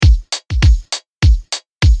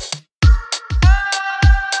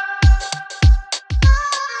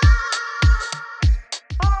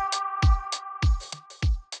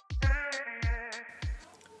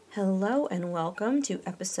welcome to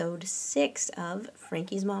episode 6 of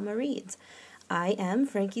Frankie's Mama Reads. I am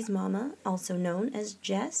Frankie's mama, also known as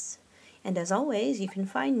Jess, and as always, you can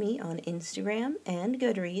find me on Instagram and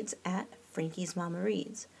Goodreads at Frankie's Mama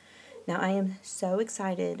Reads. Now, I am so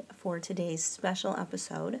excited for today's special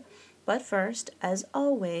episode, but first, as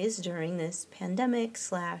always, during this pandemic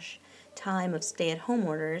 / time of stay-at-home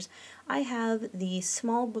orders, I have the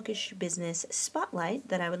small bookish business spotlight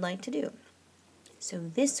that I would like to do.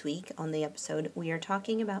 So this week on the episode, we are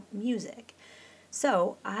talking about music.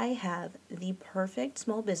 So I have the perfect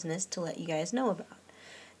small business to let you guys know about.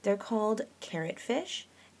 They're called Carrot Fish,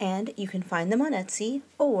 and you can find them on Etsy,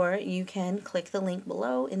 or you can click the link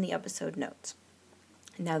below in the episode notes.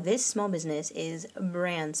 Now, this small business is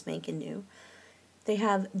brand spanking new. They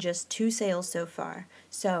have just 2 sales so far,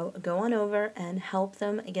 so go on over and help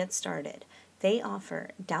them get started. They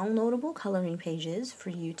offer downloadable coloring pages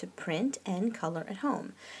for you to print and color at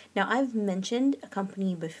home. Now, I've mentioned a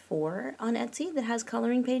company before on Etsy that has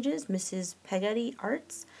coloring pages, Mrs. Peggotty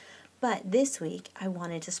Arts, but this week I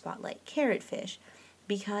wanted to spotlight Carrot Fish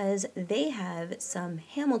because they have some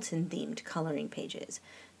Hamilton-themed coloring pages.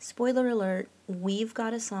 Spoiler alert, we've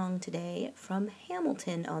got a song today from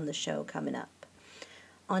Hamilton on the show coming up.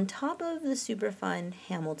 On top of the super fun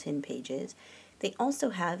Hamilton pages, they also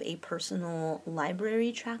have a personal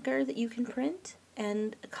library tracker that you can print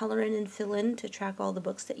and color in and fill in to track all the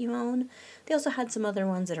books that you own. They also had some other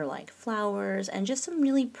ones that are like flowers and just some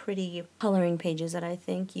really pretty coloring pages that I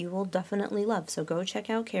think you will definitely love. So go check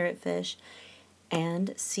out Carrot Fish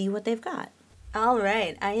and see what they've got. All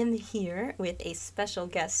right, I am here with a special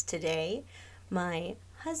guest today, my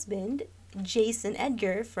husband, Jason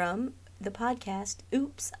Edgar, from the podcast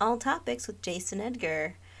Oops, All Topics with Jason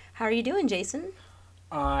Edgar. How are you doing, Jason?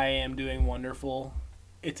 I am doing wonderful.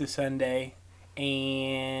 It's a Sunday,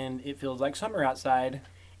 and it feels like summer outside.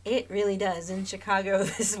 It really does. In Chicago,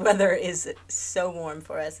 this weather is so warm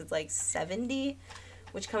for us. It's like 70,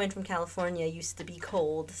 which coming from California used to be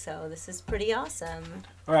cold, so this is pretty awesome.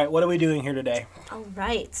 All right, what are we doing here today? All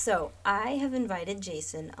right, so I have invited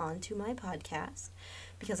Jason onto my podcast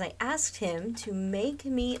because I asked him to make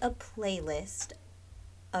me a playlist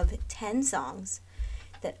of 10 songs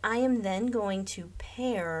that I am then going to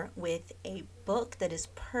pair with a book that is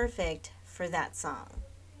perfect for that song.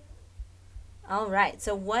 All right,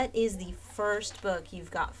 so what is the first book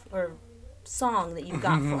you've got, or song that you've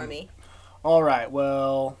got for me? All right,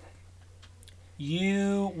 well,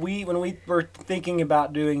 when we were thinking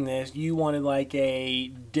about doing this, you wanted like a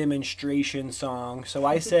demonstration song, so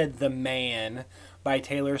I said The Man by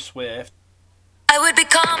Taylor Swift. I would be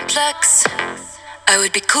complex, I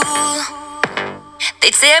would be cool.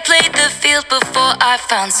 They'd say I played the field before I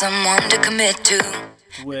found someone to commit to.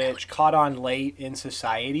 Which caught on late in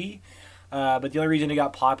society, but the only reason it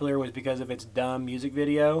got popular was because of its dumb music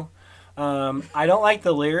video. I don't like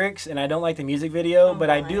the lyrics and I don't like the music video,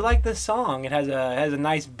 but I do like the song. It has a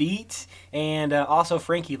nice beat, and also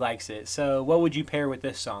Frankie likes it. So what would you pair with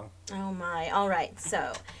this song? Oh my, all right.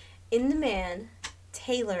 So, in The Man,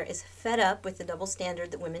 Taylor is fed up with the double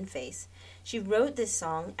standard that women face. She wrote this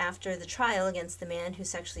song after the trial against the man who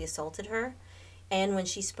sexually assaulted her, and when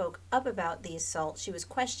she spoke up about the assault, she was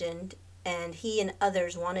questioned, and he and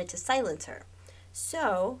others wanted to silence her.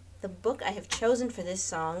 So, the book I have chosen for this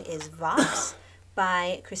song is Vox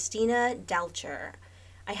by Christina Dalcher.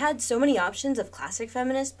 I had so many options of classic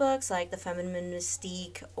feminist books like The Feminine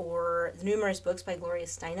Mystique or the numerous books by Gloria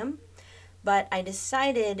Steinem, but I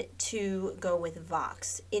decided to go with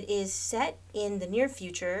Vox. It is set in the near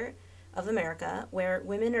future of America where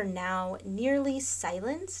women are now nearly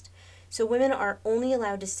silenced. So women are only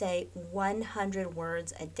allowed to say 100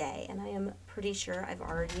 words a day, and I am pretty sure I've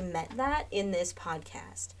already met that in this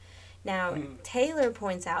podcast. Now, Taylor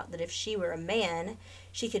points out that if she were a man,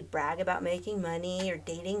 she could brag about making money or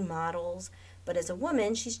dating models, but as a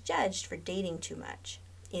woman, she's judged for dating too much.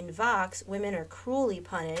 In Vox, women are cruelly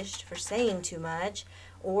punished for saying too much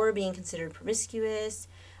or being considered promiscuous,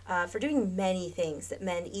 for doing many things that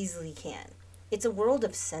men easily can. It's a world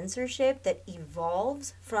of censorship that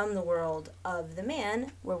evolves from the world of the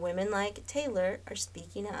man, where women like Taylor are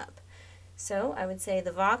speaking up. So I would say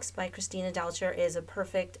the Vox by Christina Dalcher is a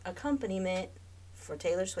perfect accompaniment for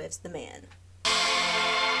Taylor Swift's The Man.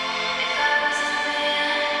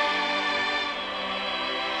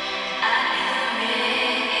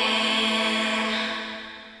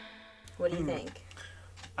 What do you think?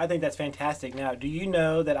 I think that's fantastic. Now, do you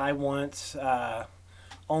know that I once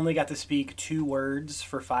only got to speak 2 words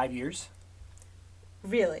for 5 years?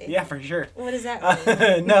 Really? Yeah, for sure. What does that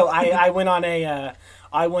mean? No, I went on a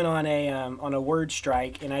word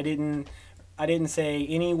strike, and I didn't I didn't say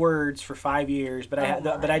any words for 5 years, but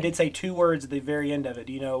but I did say 2 words at the very end of it.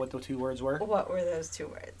 Do you know what the 2 words were? What were those 2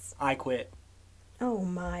 words? I quit. Oh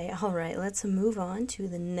my. All right, let's move on to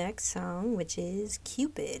the next song, which is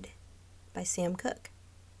Cupid by Sam Cooke.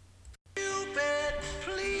 Cupid,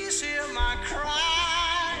 please hear my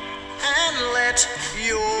cry and let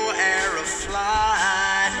your arrow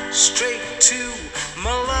fly straight to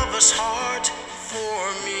my lover's heart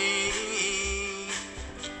for me.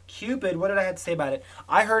 Cupid, what did I have to say about it?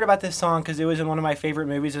 I heard about this song because it was in one of my favorite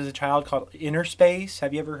movies as a child called Inner Space.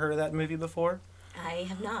 Have you ever heard of that movie before? I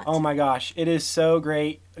have not. Oh my gosh, it is so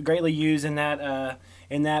greatly used in that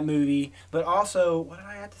movie. But also, what did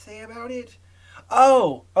I have to say about it?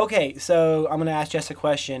 Oh, okay. So I'm gonna ask Jess a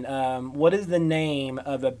question. What is the name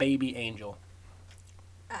of a baby angel?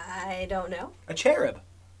 I don't know. A cherub.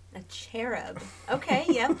 A cherub. Okay,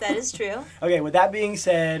 yep, that is true. Okay, with that being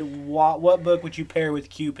said, what book would you pair with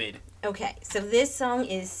Cupid? Okay, so this song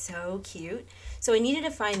is so cute. So I needed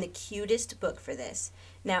to find the cutest book for this.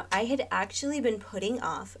 Now, I had actually been putting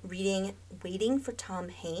off reading Waiting for Tom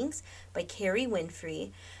Hanks by Carrie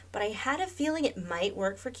Winfrey, but I had a feeling it might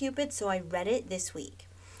work for Cupid, so I read it this week.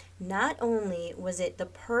 Not only was it the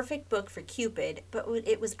perfect book for Cupid, but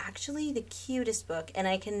it was actually the cutest book, and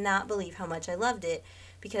I cannot believe how much I loved it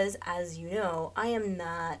because, as you know, I am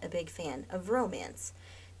not a big fan of romance.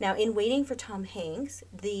 Now, in Waiting for Tom Hanks,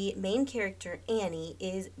 the main character, Annie,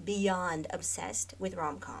 is beyond obsessed with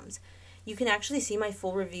rom-coms. You can actually see my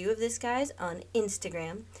full review of this, guys, on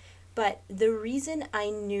Instagram. But the reason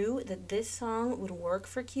I knew that this song would work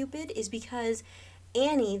for Cupid is because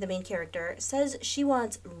Annie, the main character, says she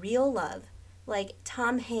wants real love, like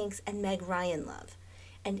Tom Hanks and Meg Ryan love.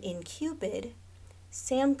 And in Cupid,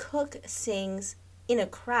 Sam Cooke sings, in a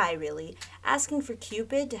cry really, asking for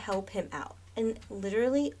Cupid to help him out. And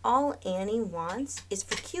literally all Annie wants is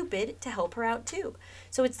for Cupid to help her out too.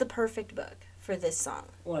 So it's the perfect book for this song.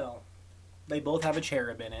 Well, they both have a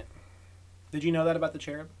cherub in it. Did you know that about the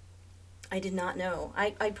cherub? I did not know.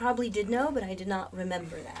 I probably did know, but I did not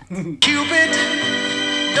remember that. Cupid,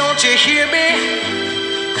 don't you hear me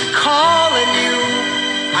calling you?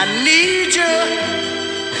 I need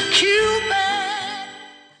you, Cupid.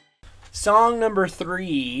 Song number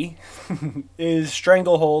 3 is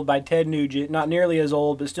Stranglehold by Ted Nugent. Not nearly as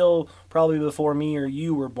old, but still probably before me or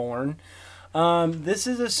you were born. This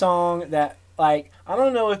is a song that, like, I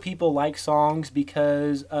don't know if people like songs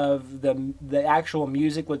because of the actual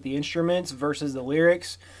music with the instruments versus the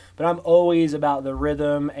lyrics, but I'm always about the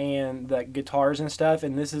rhythm and the guitars and stuff,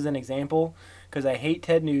 and this is an example because I hate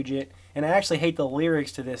Ted Nugent, and I actually hate the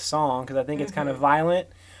lyrics to this song because I think it's kind of violent,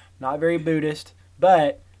 not very Buddhist,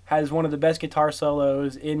 but has one of the best guitar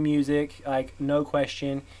solos in music, like, no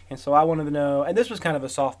question. And so I wanted to know, and this was kind of a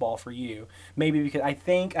softball for you, maybe because I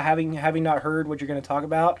think, having not heard what you're going to talk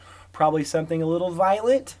about, probably something a little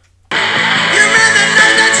violent. You meant the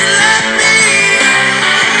night that you left me,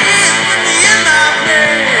 put me in my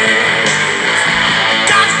place.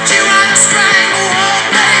 Got you on a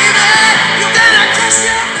stranglehold, baby. You gotta crush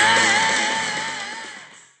your face.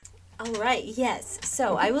 All right, yes.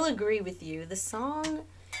 So I will agree with you. The song,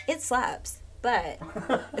 it slaps, but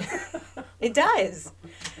it does.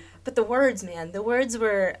 But the words, man, the words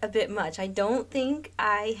were a bit much. I don't think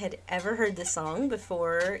I had ever heard this song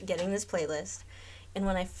before getting this playlist. And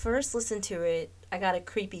when I first listened to it, I got a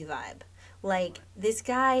creepy vibe. Like, this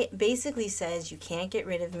guy basically says, you can't get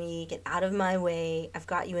rid of me, get out of my way, I've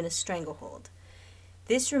got you in a stranglehold.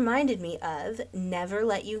 This reminded me of Never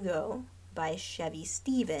Let You Go by Chevy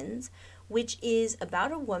Stevens, which is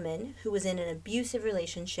about a woman who was in an abusive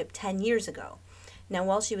relationship 10 years ago. Now,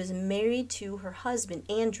 while she was married to her husband,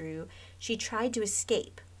 Andrew, she tried to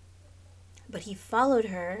escape. But he followed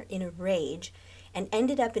her in a rage and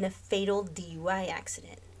ended up in a fatal DUI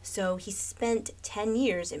accident. So he spent 10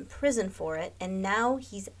 years in prison for it, and now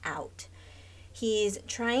he's out. He's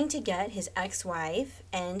trying to get his ex-wife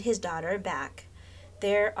and his daughter back.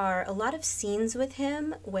 There are a lot of scenes with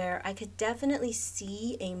him where I could definitely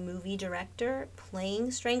see a movie director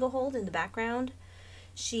playing Stranglehold in the background.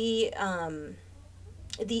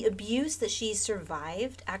 The abuse that she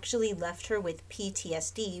survived actually left her with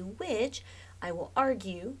PTSD, which I will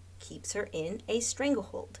argue keeps her in a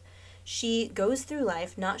stranglehold. She goes through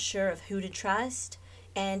life not sure of who to trust,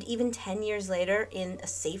 and even 10 years later in a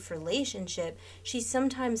safe relationship, she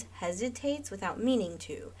sometimes hesitates without meaning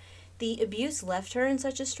to. The abuse left her in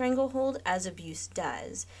such a stranglehold as abuse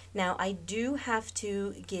does. Now, I do have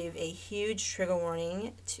to give a huge trigger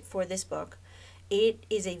warning for this book. It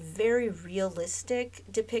is a very realistic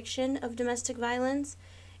depiction of domestic violence,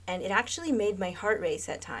 and it actually made my heart race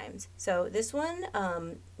at times. So this one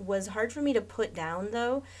was hard for me to put down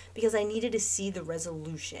though, because I needed to see the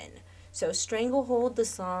resolution. So Stranglehold, the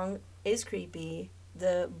song, is creepy.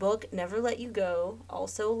 The book, Never Let You Go,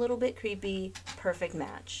 also a little bit creepy. Perfect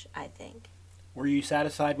match, I think. Were you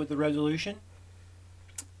satisfied with the resolution?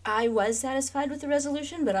 I was satisfied with the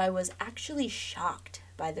resolution, but I was actually shocked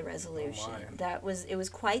by the resolution. It was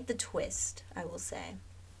quite the twist, I will say.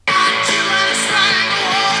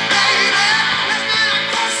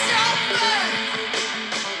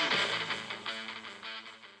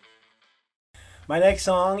 My next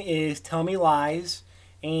song is "Tell Me Lies,"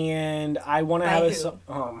 and I want to have a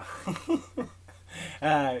song.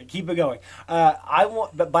 Keep it going. I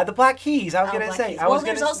want, but by the Black Keys. I was gonna say.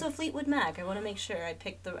 There's also Fleetwood Mac. I want to make sure I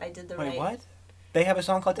did the right. Wait, what? They have a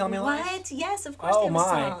song called "Tell Me Lies"? What? Yes, of course they have a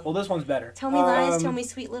song. Well, this one's better. Tell me lies, tell me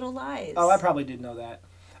sweet little lies. Oh, I probably did know that.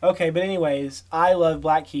 Okay, but anyways, I love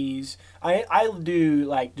Black Keys. I do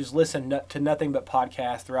like just listen to nothing but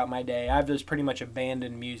podcasts throughout my day. I've just pretty much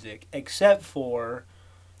abandoned music except for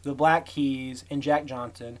the Black Keys and Jack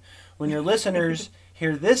Johnson. When your listeners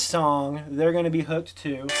hear this song, they're going to be hooked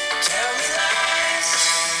too.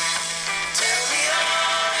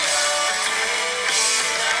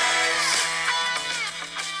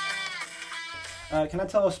 Can I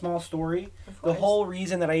tell a small story? The whole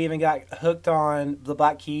reason that I even got hooked on the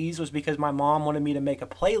Black Keys was because my mom wanted me to make a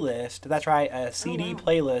playlist. That's right, a CD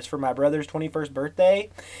playlist for my brother's 21st birthday.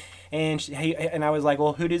 And I was like,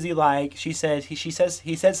 well, who does he like? He said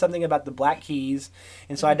something about the Black Keys,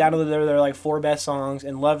 and so I downloaded their like 4 best songs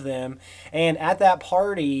and loved them. And at that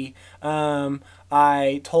party,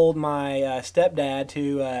 I told my stepdad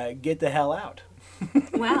to get the hell out.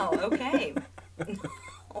 Wow. Okay.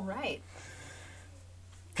 All right.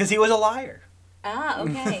 Because he was a liar. Ah,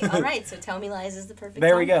 okay. All right. So Tell Me Lies is the perfect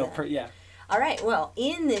There song we go. yeah. All right. Well,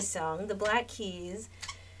 in this song, the Black Keys,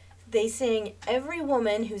 they sing, "Every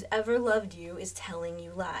woman who's ever loved you is telling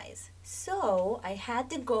you lies." So I had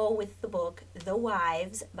to go with the book The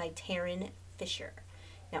Wives by Taryn Fisher.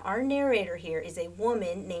 Now, our narrator here is a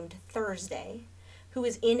woman named Thursday who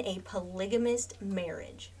is in a polygamist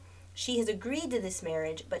marriage. She has agreed to this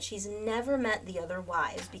marriage, but she's never met the other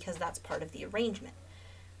wives because that's part of the arrangement.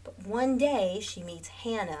 But one day, she meets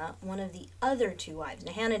Hannah, one of the other 2 wives.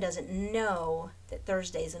 Now, Hannah doesn't know that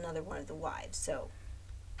Thursday is another one of the wives, so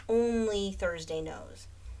only Thursday knows.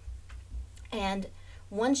 And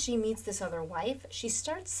once she meets this other wife, she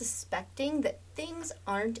starts suspecting that things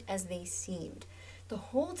aren't as they seemed. The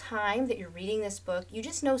whole time that you're reading this book, you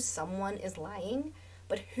just know someone is lying,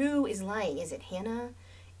 but who is lying? Is it Hannah?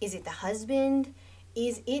 Is it the husband?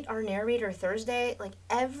 Is it our narrator Thursday? Like,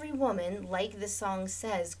 every woman, like the song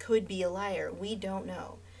says, could be a liar. We don't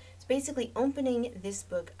know. So basically, opening this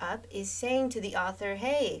book up is saying to the author,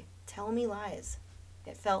 hey, tell me lies.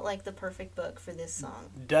 It felt like the perfect book for this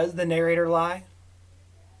song. Does the narrator lie?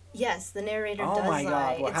 Yes, the narrator does my lie.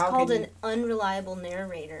 God. Well, it's called an unreliable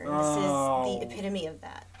narrator. And this is the epitome of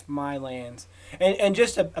that. My lands. And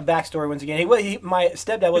just a backstory once again. My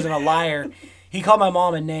stepdad wasn't a liar. He called my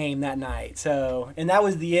mom a name that night. So, and that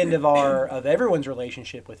was the end of everyone's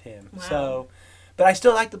relationship with him. Wow. So, but I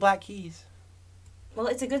still like the Black Keys. Well,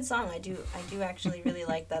 it's a good song. I do actually really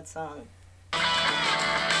like that song.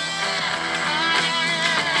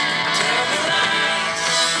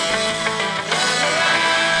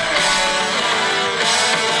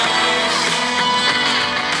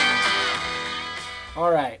 All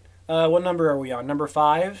right. What number are we on? Number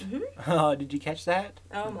 5? Mm-hmm. Did you catch that?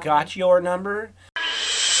 Oh, my. Got your number?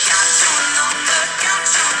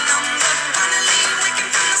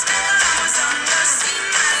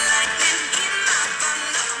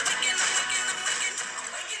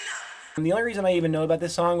 And the only reason I even know about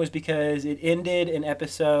this song was because it ended an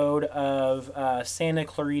episode of Santa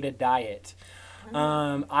Clarita Diet.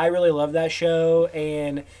 I really love that show,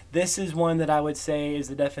 and this is one that I would say is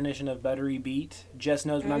the definition of buttery beat. Jess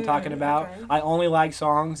knows what I'm talking about. Okay. I only like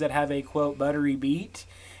songs that have a, quote, buttery beat,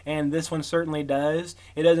 and this one certainly does.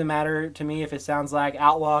 It doesn't matter to me if it sounds like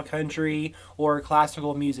outlaw country or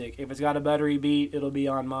classical music. If it's got a buttery beat, it'll be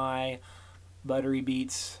on my Buttery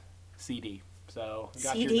Beats CD. So,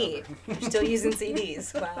 got your CD. number. You're still using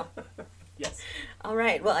CDs. Wow. Yes. All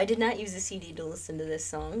right. Well, I did not use a CD to listen to this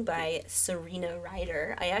song by Serena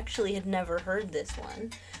Ryder. I actually had never heard this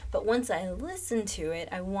one. But once I listened to it,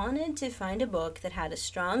 I wanted to find a book that had a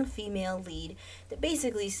strong female lead that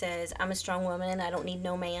basically says, I'm a strong woman, I don't need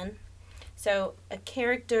no man. So a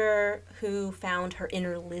character who found her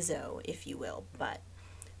inner Lizzo, if you will. But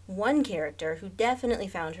one character who definitely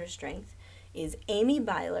found her strength is Amy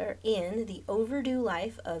Byler in The Overdue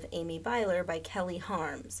Life of Amy Byler by Kelly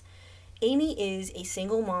Harms. Amy is a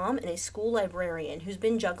single mom and a school librarian who's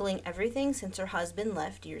been juggling everything since her husband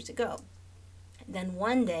left years ago. Then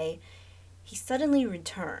one day, he suddenly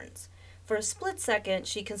returns. For a split second,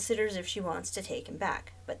 she considers if she wants to take him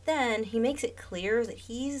back. But then he makes it clear that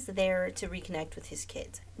he's there to reconnect with his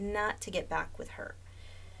kids, not to get back with her.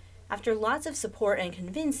 After lots of support and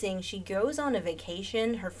convincing, she goes on a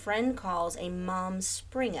vacation her friend calls a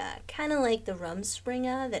momspringa, kind of like the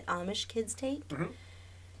rumspringa that Amish kids take. Mm-hmm.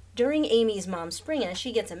 During Amy's momspringa,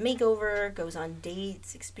 she gets a makeover, goes on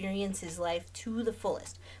dates, experiences life to the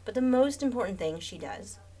fullest. But the most important thing she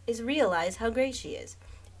does is realize how great she is.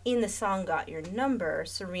 In the song Got Your Number,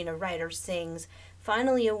 Serena Ryder sings,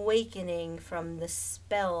 "Finally awakening from the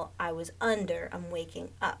spell I was under, I'm waking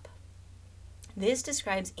up." This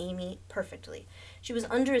describes Amy perfectly. She was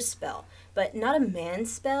under a spell, but not a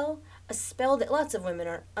man's spell, a spell that lots of women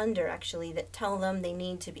are under, actually, that tell them they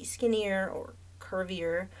need to be skinnier or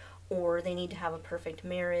curvier, or they need to have a perfect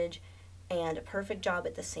marriage and a perfect job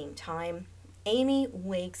at the same time. Amy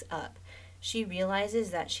wakes up. She realizes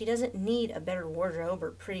that she doesn't need a better wardrobe or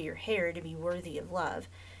prettier hair to be worthy of love.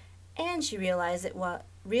 And she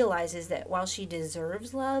realizes that while she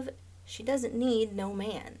deserves love, she doesn't need no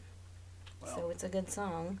man. Well, so it's a good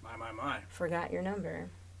song. My. Forgot Your Number.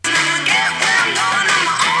 Got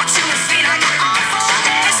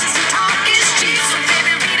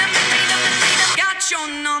your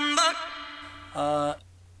number.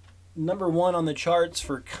 Number one on the charts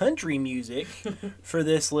for country music for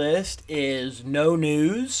this list is No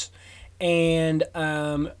News. And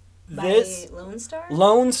this Lone Star?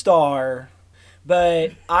 Lone Star.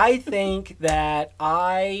 But I think that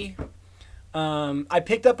I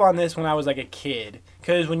picked up on this when I was like a kid.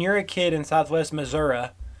 Because when you're a kid in Southwest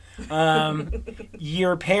Missouri,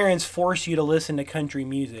 your parents force you to listen to country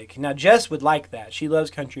music. Now, Jess would like that. She loves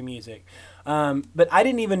country music. But I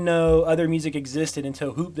didn't even know other music existed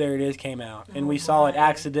until Hoop There It Is came out. And we saw it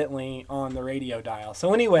accidentally on the radio dial.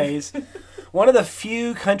 So anyways, one of the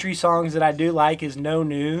few country songs that I do like is No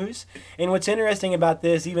News. And what's interesting about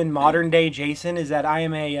this, even modern day Jason, is that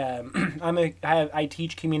I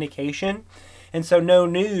teach communication. And so No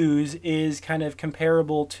News is kind of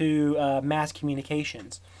comparable to mass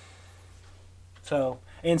communications. So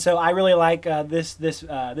I really like this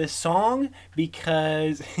song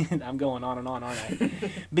because I'm going on and on, aren't I?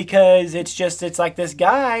 Because it's like this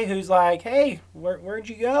guy who's like, hey, where'd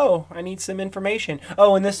you go? I need some information.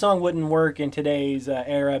 Oh, and this song wouldn't work in today's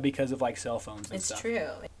era because of like cell phones and stuff. It's true.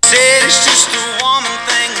 Said it's just a woman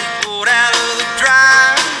thing that pulled out of the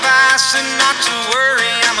drive. I said not to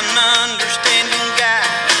worry, I'm an understanding guy.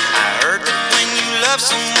 I heard that when you love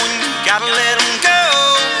someone, you gotta let them go.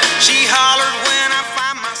 She hollered when I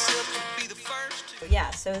find myself to be the first to.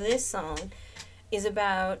 Yeah, so this song is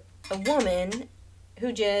about a woman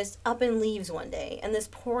who just up and leaves one day, and this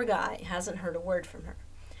poor guy hasn't heard a word from her.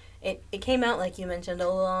 It came out, like you mentioned, a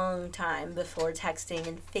long time before texting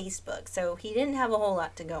and Facebook, so he didn't have a whole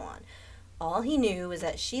lot to go on. All he knew was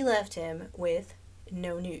that she left him with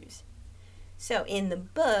no news. So in the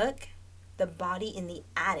book, The Body in the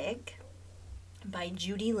Attic by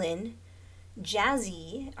Judy Lynn,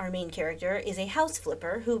 Jazzy, our main character, is a house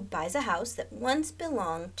flipper who buys a house that once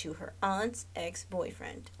belonged to her aunt's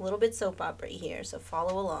ex-boyfriend. A little bit soap opera here, so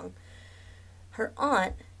follow along. Her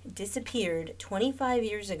aunt disappeared 25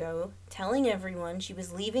 years ago, telling everyone she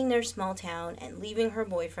was leaving their small town and leaving her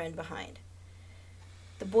boyfriend behind.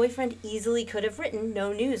 The boyfriend easily could have written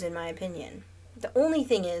no news, in my opinion. The only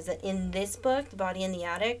thing is that in this book, The Body in the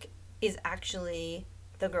Attic, is actually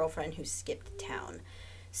the girlfriend who skipped town.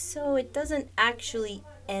 So it doesn't actually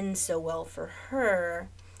end so well for her,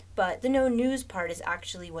 but the no news part is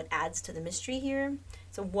actually what adds to the mystery here.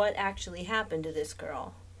 So what actually happened to this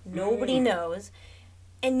girl? Nobody knows.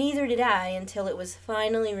 And neither did I until it was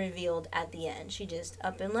finally revealed at the end. She just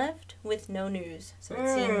up and left with no news. So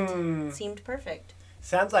it seemed perfect.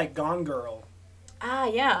 Sounds like Gone Girl. Ah,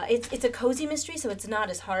 yeah. It's a cozy mystery, so it's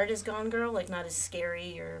not as hard as Gone Girl, like not as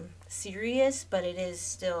scary or serious, but it's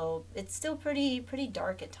still pretty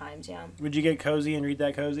dark at times, yeah. Would you get cozy and read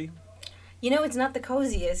that cozy? You know, it's not the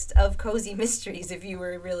coziest of cozy mysteries, if you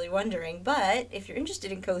were really wondering, but if you're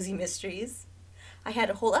interested in cozy mysteries, I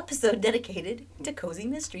had a whole episode dedicated to cozy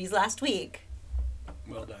mysteries last week.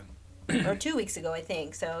 Well done. Or 2 weeks ago, I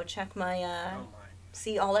think. So check my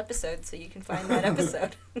see all episodes so you can find that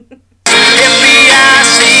episode. FBI,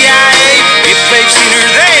 CIA, if they've seen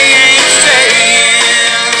her, they ain't saying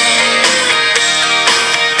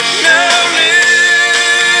no news.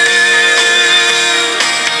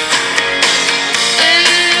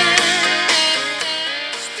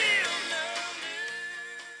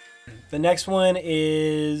 The next one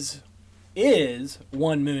is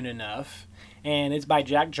One Moon Enough, and it's by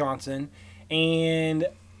Jack Johnson. And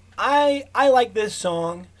I like this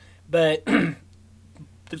song, but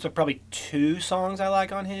there's probably 2 songs I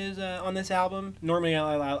like on his on this album. Normally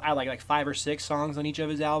I like 5 or 6 songs on each of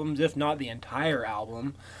his albums, if not the entire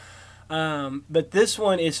album. But this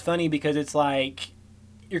one is funny because it's like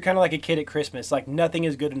you're kind of like a kid at Christmas. Like nothing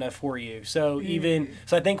is good enough for you. So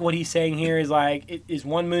so I think what he's saying here is like, is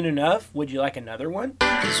one moon enough? Would you like another one?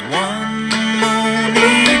 Is one moon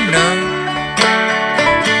enough?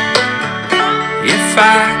 If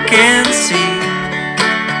I can see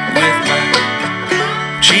with my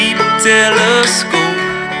cheap telescope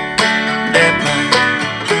that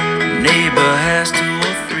my neighbor has 2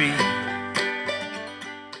 or 3.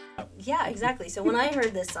 Yeah, exactly. So when I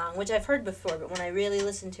heard this song, which I've heard before, but when I really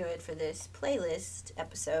listened to it for this playlist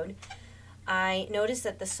episode, I noticed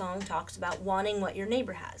that the song talks about wanting what your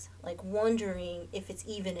neighbor has, like wondering if it's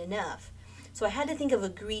even enough. So I had to think of a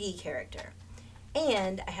greedy character.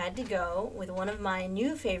 And I had to go with one of my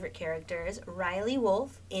new favorite characters, Riley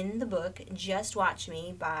Wolf, in the book Just Watch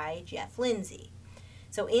Me by Jeff Lindsay.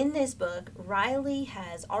 So in this book, Riley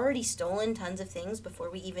has already stolen tons of things before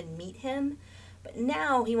we even meet him, but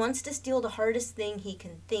now he wants to steal the hardest thing he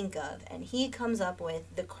can think of, and he comes up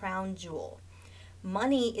with the crown jewel.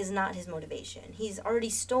 Money is not his motivation. He's already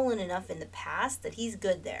stolen enough in the past that he's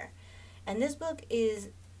good there. And this book is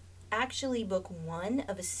actually book 1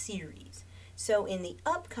 of a series. So in the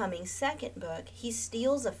upcoming second book, he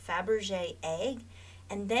steals a Fabergé egg,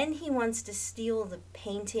 and then he wants to steal the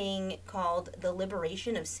painting called The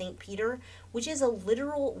Liberation of St. Peter, which is a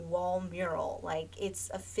literal wall mural, like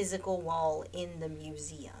it's a physical wall in the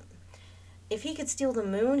museum. If he could steal the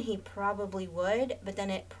moon, he probably would, but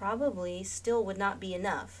then it probably still would not be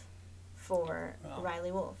enough for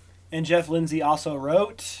Riley Wolf. And Jeff Lindsay also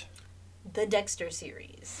wrote the Dexter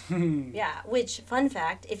series. Yeah, which, fun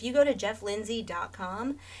fact, if you go to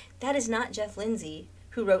jefflindsay.com, that is not Jeff Lindsay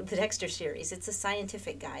who wrote the Dexter series. It's a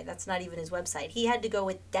scientific guy. That's not even his website. He had to go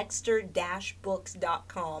with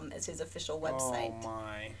dexter-books.com as his official website. Oh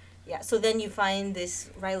my. Yeah, so then you find this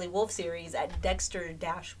Riley Wolf series at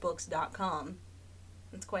dexter-books.com.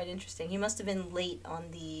 It's quite interesting. He must have been late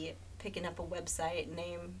on the picking up a website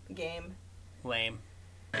name game. Lame.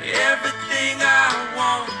 Everything I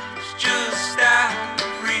want is just out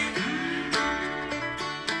of reach.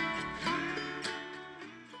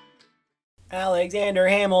 Alexander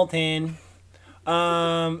Hamilton.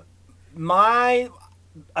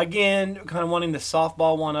 Again, kind of wanting the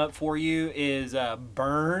softball one up for you is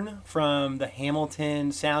Burn from the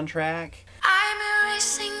Hamilton soundtrack. I'm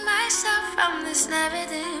erasing myself from this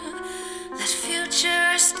narrative. That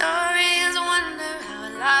future stories wonder how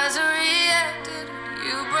Eliza reacted when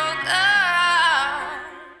you broke up.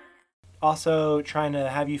 Also trying to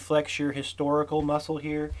have you flex your historical muscle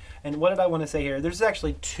here. And what did I want to say here? There's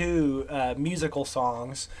actually 2 musical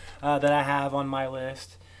songs that I have on my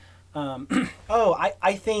list.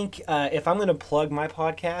 I think if I'm going to plug my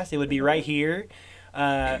podcast, it would be right here.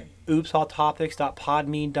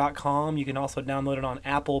 oopsalltopics.podme.com. You can also download it on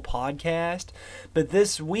Apple Podcast. But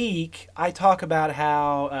this week, I talk about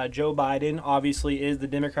how Joe Biden obviously is the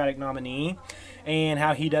Democratic nominee and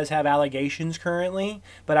how he does have allegations currently.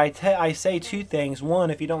 But I say 2 things. 1,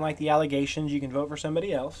 if you don't like the allegations, you can vote for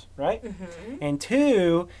somebody else, right? Mm-hmm. And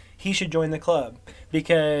 2, he should join the club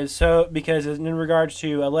because in regards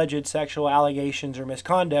to alleged sexual allegations or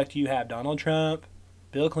misconduct, you have Donald Trump,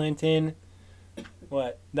 Bill Clinton,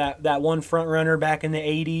 that one front runner back in the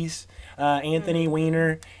 80s, Anthony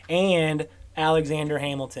Weiner, and Alexander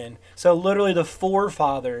Hamilton. So literally the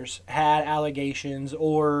forefathers had allegations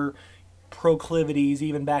or proclivities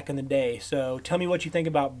even back in the day. So tell me what you think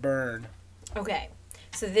about Burn. Okay,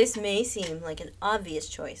 so this may seem like an obvious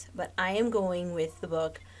choice, but I am going with the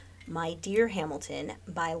book My Dear Hamilton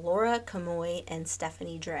by Laura Camoy and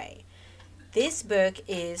Stephanie Dre. This book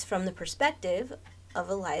is from the perspective of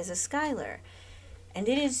Eliza Schuyler, and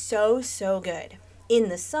it is so, so good. In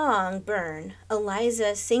the song, Burn,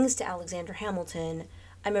 Eliza sings to Alexander Hamilton,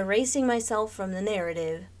 "I'm erasing myself from the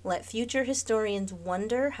narrative. Let future historians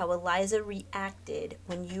wonder how Eliza reacted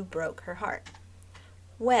when you broke her heart."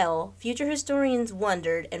 Well, future historians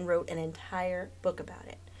wondered and wrote an entire book about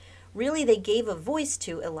it. Really, they gave a voice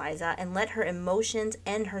to Eliza and let her emotions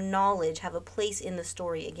and her knowledge have a place in the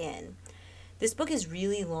story again. This book is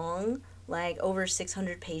really long, like over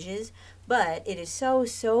 600 pages, but it is so,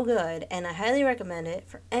 so good, and I highly recommend it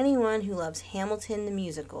for anyone who loves Hamilton the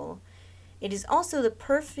musical. It is also the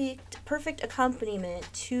perfect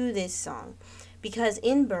accompaniment to this song, Because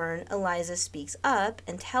in Burn, Eliza speaks up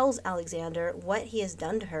and tells Alexander what he has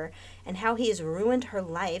done to her and how he has ruined her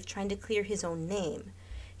life trying to clear his own name.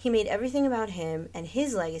 He made everything about him, and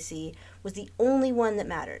his legacy was the only one that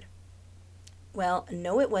mattered. Well,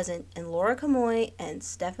 no, it wasn't, and Laura Camoy and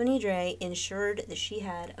Stephanie Dre ensured that she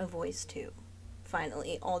had a voice too.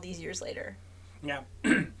 Finally, all these years later. Yeah.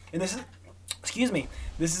 And this is, excuse me,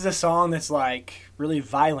 this is a song that's like really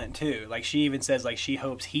violent too. Like she even says like she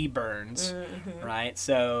hopes he burns, right?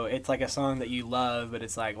 So it's like a song that you love, but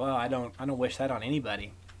it's like, well, I don't wish that on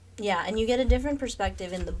anybody. Yeah, and you get a different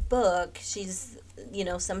perspective in the book. She's,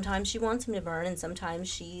 sometimes she wants him to burn, and sometimes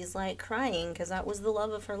she's like crying because that was the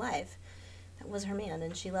love of her life. That was her man,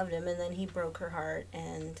 and she loved him, and then he broke her heart,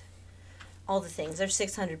 and all the things. There's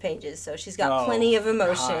 600 pages, so she's got plenty of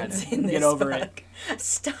emotions in this book. Get over it.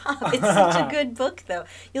 Stop. It's such a good book, though.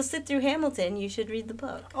 You'll sit through Hamilton. You should read the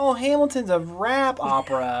book. Oh, Hamilton's a rap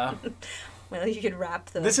opera. Well, you could rap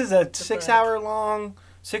the This is a 6-hour long,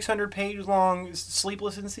 600-page long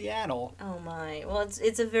Sleepless in Seattle. Oh, my. Well,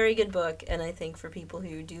 it's a very good book, and I think for people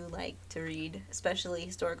who do like to read, especially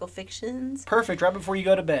historical fictions. Perfect, right before you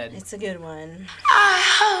go to bed. It's a good one. I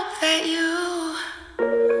hope that you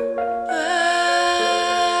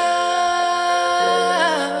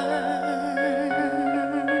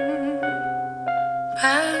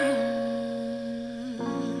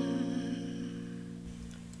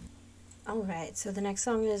All right, so the next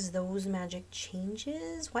song is Those Magic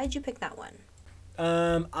Changes. Why'd you pick that one?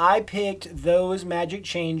 I picked Those Magic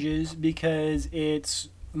Changes because it's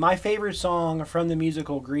my favorite song from the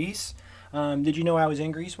musical Grease. Did you know I was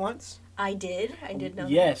in Grease once? I did know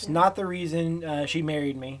Yes, that. Yeah. not the reason she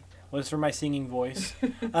married me. Was for my singing voice.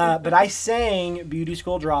 But I sang Beauty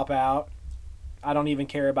School Dropout. I don't even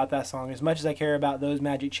care about that song as much as I care about Those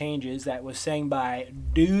Magic Changes that was sang by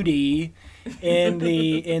Duty in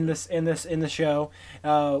the show.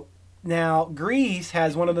 Now, Grease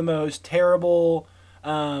has one of the most terrible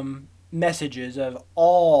messages of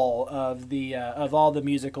all the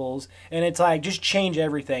musicals, and it's like just change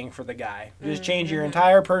everything for the guy. Just change your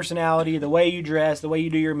entire personality, the way you dress, the way you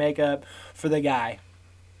do your makeup for the guy.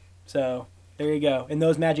 So there you go. And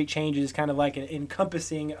Those Magic Changes is kind of like an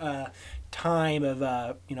encompassing time of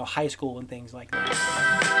high school and things like that.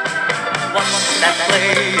 What's that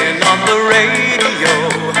playing on the radio?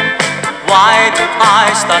 Why do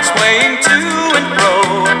I start swaying to and fro?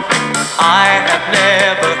 I have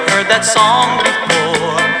never heard that song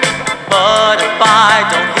before, but if I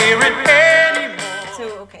don't hear it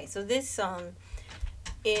anymore. So this song,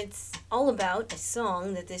 it's all about a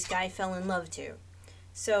song that this guy fell in love to.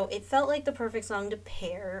 So it felt like the perfect song to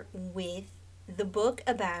pair with the book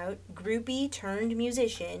about groupie turned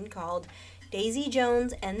musician called Daisy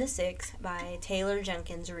Jones and the Six by Taylor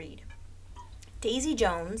Jenkins Reid. Daisy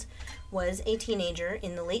Jones was a teenager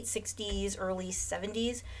in the late 60s, early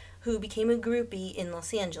 70s who became a groupie in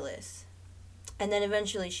Los Angeles. And then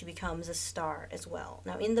eventually she becomes a star as well.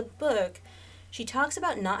 Now in the book, she talks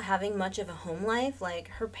about not having much of a home life. Like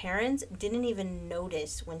her parents didn't even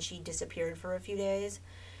notice when she disappeared for a few days.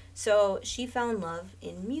 So she found love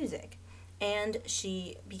in music. And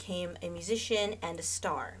she became a musician and a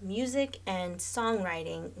star. Music and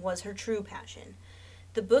songwriting was her true passion.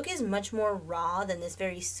 The book is much more raw than this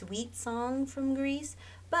very sweet song from Grease,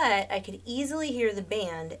 but I could easily hear the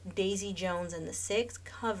band Daisy Jones and the Six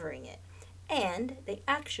covering it. And they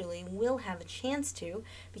actually will have a chance to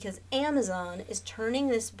because Amazon is turning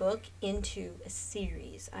this book into a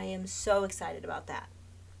series. I am so excited about that.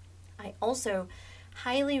 I also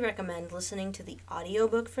highly recommend listening to the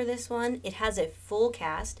audiobook for this one. It has a full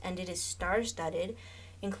cast and it is star-studded,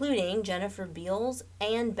 including Jennifer Beals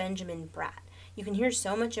and Benjamin Bratt. You can hear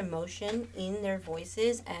so much emotion in their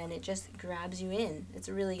voices and it just grabs you in. It's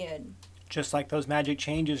really good. Just like Those Magic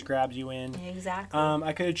Changes grabs you in. Exactly.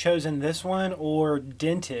 I could have chosen this one or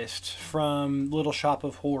Dentist from Little Shop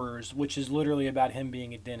of Horrors, which is literally about him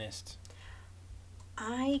being a dentist.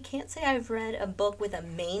 I can't say I've read a book with a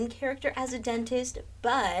main character as a dentist,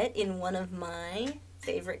 but in one of my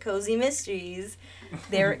favorite cozy mysteries,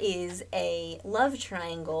 there is a love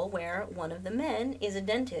triangle where one of the men is a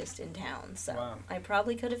dentist in town. So wow. I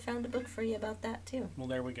probably could have found a book for you about that too. Well,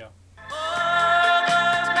 there we go.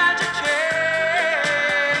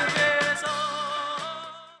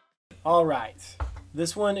 All right.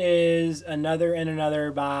 This one is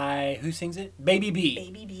Another by, who sings it? Baby B.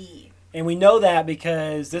 Baby B. And we know that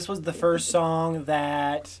because this was the first song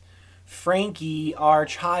that Frankie, our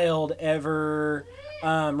child, ever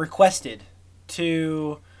requested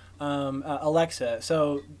to Alexa.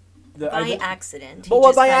 So By accident. But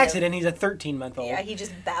what by accident? He's a 13-month-old. Yeah, he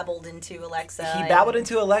just babbled into Alexa. He babbled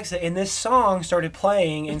into Alexa, and this song started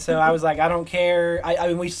playing, and so I was like, I don't care. I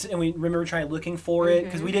mean, we remember trying looking for it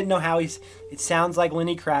because we didn't know how it sounds like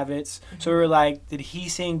Lenny Kravitz. So we were like, did he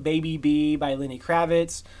sing "Baby B" by Lenny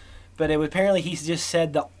Kravitz? But apparently he just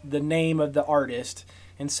said the name of the artist,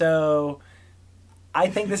 and so I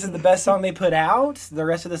think this is the best song they put out. The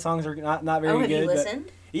rest of the songs are not very good. Have you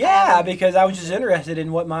listened? Yeah, because I was just interested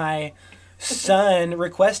in what my son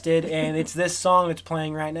requested, and it's this song that's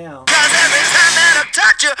playing right now. 'Cause every time that I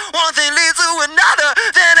touch you, one thing leads to another,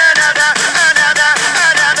 then another.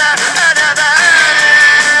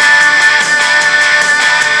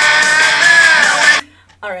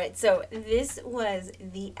 All right, so this was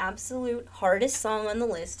the absolute hardest song on the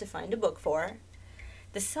list to find a book for.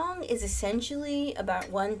 The song is essentially about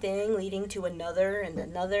one thing leading to another and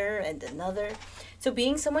another and another. So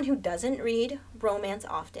being someone who doesn't read romance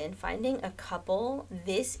often, finding a couple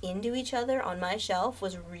this into each other on my shelf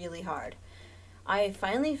was really hard. I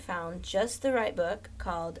finally found just the right book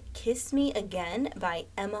called Kiss Me Again by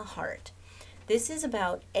Emma Hart. This is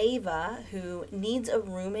about Ava, who needs a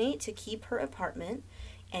roommate to keep her apartment,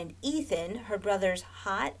 and Ethan, her brother's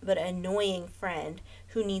hot but annoying friend,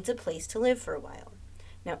 who needs a place to live for a while.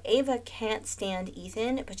 Now, Ava can't stand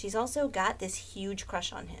Ethan, but she's also got this huge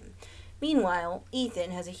crush on him. Meanwhile,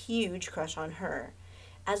 Ethan has a huge crush on her.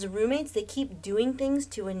 As roommates, they keep doing things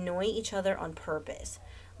to annoy each other on purpose,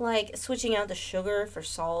 like switching out the sugar for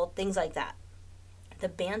salt, things like that. The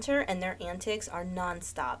banter and their antics are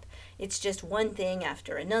nonstop. It's just one thing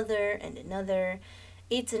after another and another.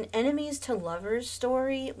 It's an enemies to lovers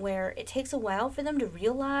story where it takes a while for them to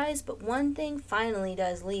realize, but one thing finally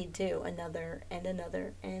does lead to another and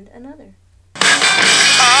another and another.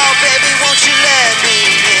 Oh, baby, won't you let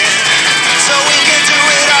me in so we can do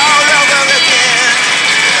it all over again?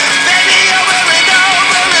 Baby, over and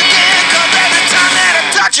over again. 'Cause every time that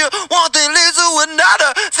I touch you, one thing leads to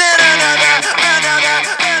another, then another.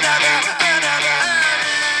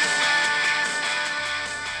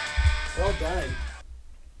 Well done.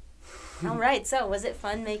 All right, so was it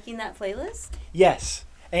fun making that playlist? Yes,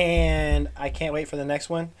 and I can't wait for the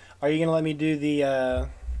next one. Are you gonna let me do the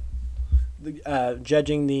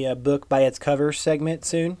judging the book by its cover segment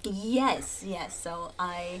soon? Yes. So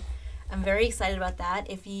I'm very excited about that.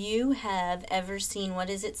 If you have ever seen, what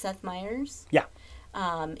is it, Seth Meyers? Yeah.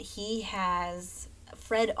 He has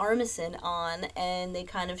Fred Armisen on, and they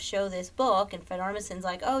kind of show this book, and Fred Armisen's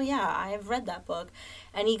like, oh yeah, I've read that book.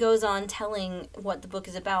 And he goes on telling what the book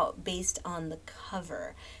is about based on the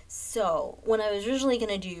cover. So when I was originally going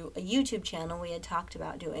to do a YouTube channel, we had talked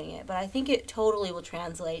about doing it, but I think it totally will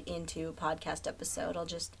translate into a podcast episode. I'll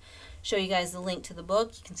just show you guys the link to the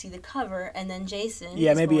book. You can see the cover, and then Jason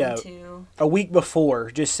is maybe going to... a week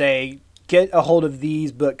before, just say, get a hold of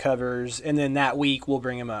these book covers, and then that week we'll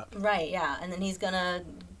bring them up. Right, yeah. And then he's going to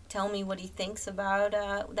tell me what he thinks about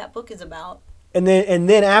that book is about. And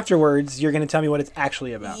then afterwards, you're going to tell me what it's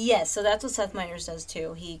actually about. Yes, so that's what Seth Meyers does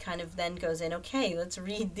too. He kind of then goes in, okay, let's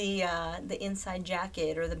read the inside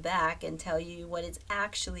jacket or the back and tell you what it's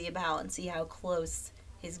actually about and see how close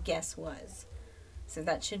his guess was. So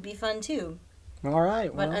that should be fun too. All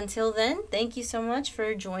right. But until then, thank you so much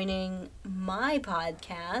for joining my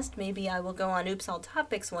podcast. Maybe I will go on Oops All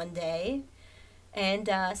Topics one day and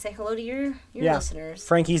say hello to your listeners.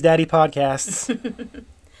 Frankie's Daddy Podcasts.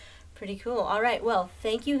 Pretty cool. All right. Well,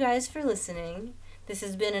 thank you guys for listening. This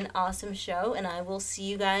has been an awesome show, and I will see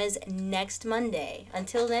you guys next Monday.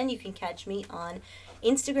 Until then, you can catch me on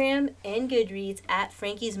Instagram and Goodreads at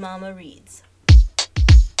Frankie's Mama Reads.